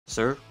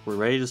Sir, we're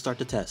ready to start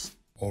the test.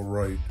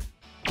 Alright.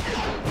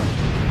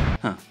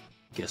 Huh.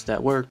 Guess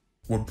that worked.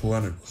 What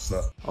planet was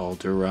that?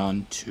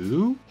 Alderaan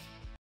 2?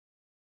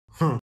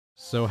 Huh.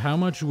 So how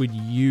much would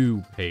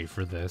you pay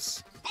for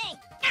this?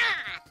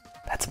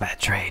 That's a bad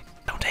trade.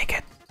 Don't take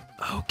it.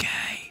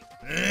 Okay.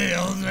 Hey,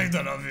 I'll take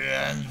that off your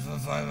hands for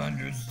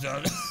 500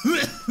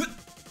 studs.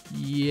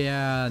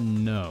 Yeah,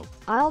 no.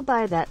 I'll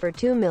buy that for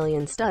 2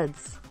 million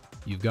studs.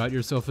 You've got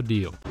yourself a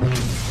deal.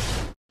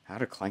 How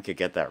did Clanka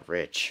get that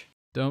rich?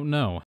 Don't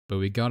know, but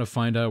we gotta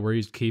find out where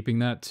he's keeping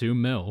that 2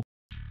 mil.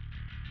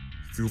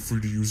 Feel free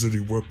to use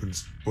any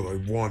weapons, but I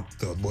want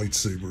that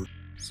lightsaber.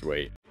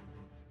 Sweet.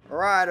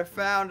 Alright, I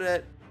found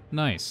it!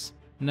 Nice.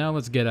 Now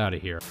let's get out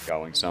of here.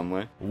 Going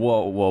somewhere?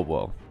 Whoa, whoa,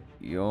 whoa.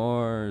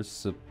 You're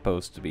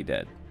supposed to be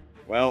dead.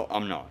 Well,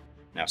 I'm not.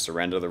 Now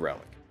surrender the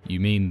relic.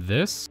 You mean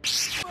this?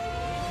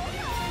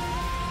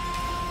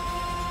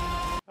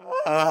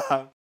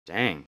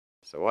 Dang.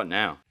 So what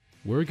now?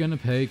 We're gonna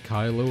pay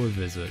Kylo a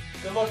visit.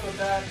 Good luck with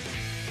that.